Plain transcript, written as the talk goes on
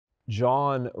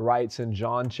John writes in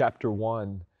John chapter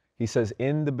 1, he says,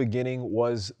 "In the beginning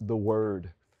was the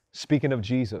Word." Speaking of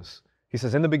Jesus, he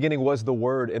says, "In the beginning was the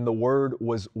Word, and the Word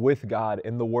was with God,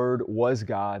 and the Word was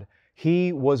God.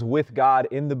 He was with God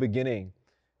in the beginning."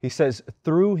 He says,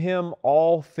 "Through Him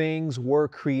all things were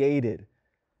created,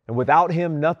 and without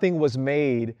Him nothing was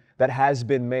made that has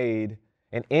been made.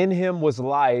 And in Him was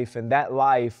life, and that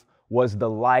life was the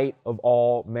light of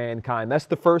all mankind." That's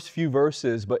the first few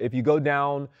verses, but if you go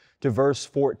down to verse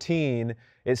 14,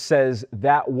 it says,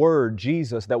 that Word,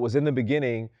 Jesus, that was in the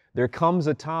beginning, there comes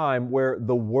a time where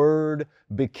the Word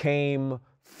became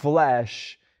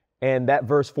flesh, and that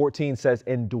verse 14 says,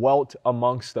 "and dwelt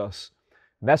amongst us."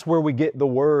 And that's where we get the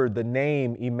word, the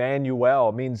name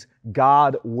Emmanuel, means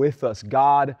God with us,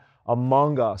 God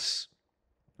among us.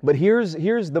 But here's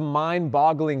the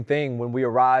mind-boggling thing when we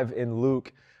arrive in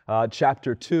Luke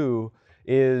chapter 2,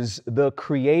 is the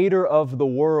creator of the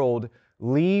world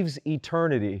leaves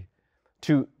eternity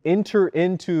to enter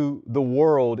into the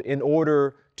world in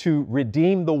order to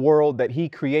redeem the world that He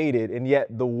created, and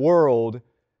yet the world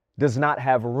does not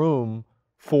have room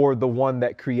for the one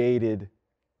that created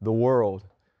the world.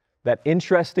 That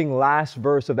interesting last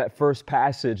verse of that first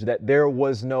passage, that there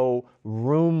was no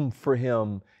room for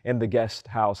Him in the guest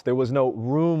house. There was no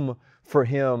room for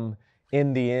Him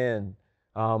in the inn.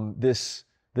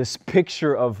 This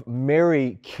picture of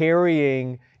Mary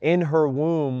carrying in her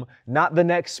womb, not the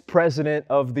next president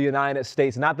of the United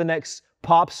States, not the next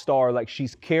pop star, like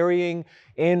she's carrying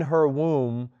in her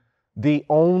womb the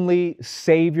only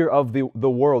Savior of the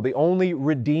world, the only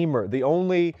Redeemer, the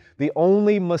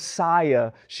only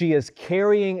Messiah she is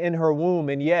carrying in her womb,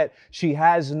 and yet she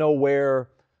has nowhere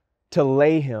to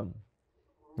lay Him.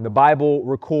 And the Bible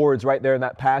records right there in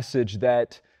that passage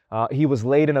that He was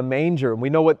laid in a manger. And we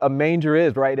know what a manger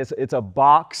is, right? It's a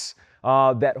box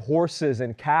that horses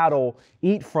and cattle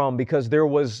eat from because there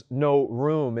was no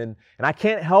room. And I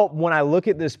can't help when I look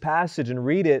at this passage and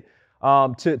read it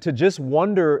to just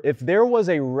wonder if there was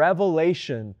a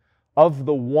revelation of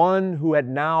the one who had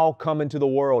now come into the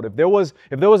world. If there was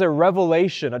a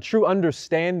revelation, a true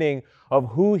understanding of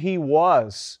who He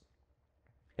was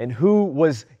and who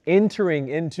was entering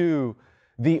into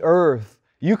the earth,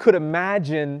 you could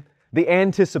imagine the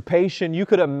anticipation, you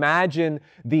could imagine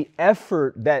the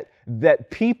effort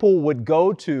that people would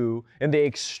go to and the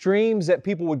extremes that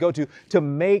people would go to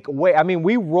make way. I mean,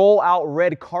 we roll out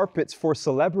red carpets for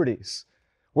celebrities.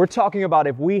 We're talking about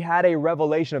if we had a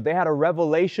revelation, if they had a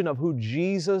revelation of who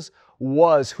Jesus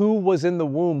was, who was in the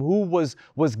womb, who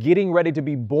was getting ready to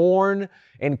be born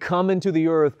and come into the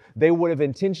earth, they would have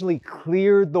intentionally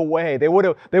cleared the way. They would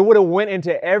have went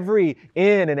into every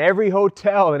inn and every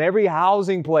hotel and every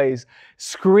housing place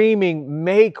screaming,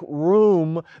 "Make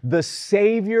room, the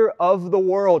Savior of the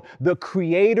world, the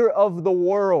Creator of the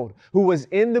world, who was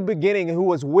in the beginning, who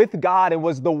was with God and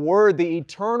was the Word, the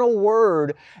eternal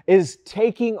Word, is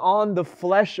taking on the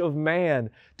flesh of man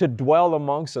to dwell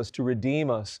amongst us, to redeem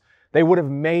us." They would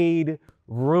have made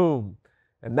room.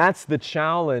 And that's the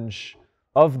challenge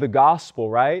of the gospel,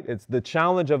 right? It's the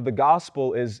challenge of the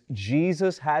gospel is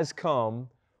Jesus has come.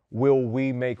 Will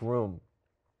we make room?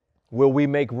 Will we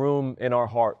make room in our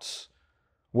hearts?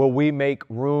 Will we make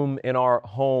room in our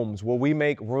homes? Will we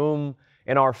make room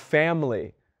in our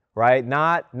family, right?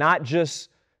 Not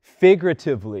just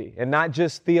figuratively and not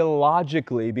just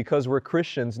theologically because we're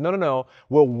Christians. No.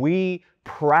 Will we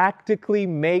practically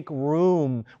make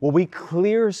room? Will we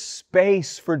clear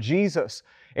space for Jesus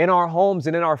in our homes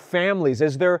and in our families?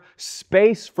 Is there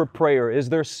space for prayer? Is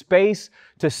there space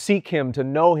to seek Him, to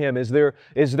know Him? Is there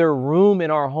room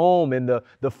in our home, in the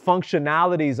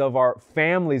functionalities of our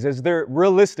families? Is there,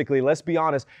 realistically, let's be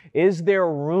honest, is there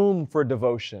room for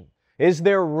devotion? Is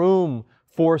there room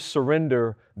for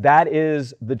surrender? That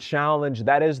is the challenge.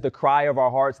 That is the cry of our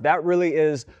hearts. That really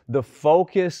is the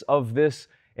focus of this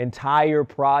entire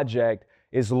project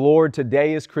is, Lord,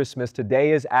 today is Christmas.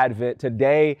 Today is Advent.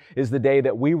 Today is the day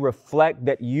that we reflect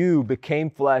that You became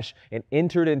flesh and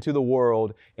entered into the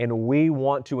world. And we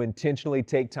want to intentionally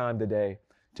take time today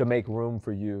to make room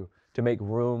for You, to make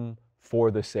room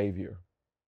for the Savior.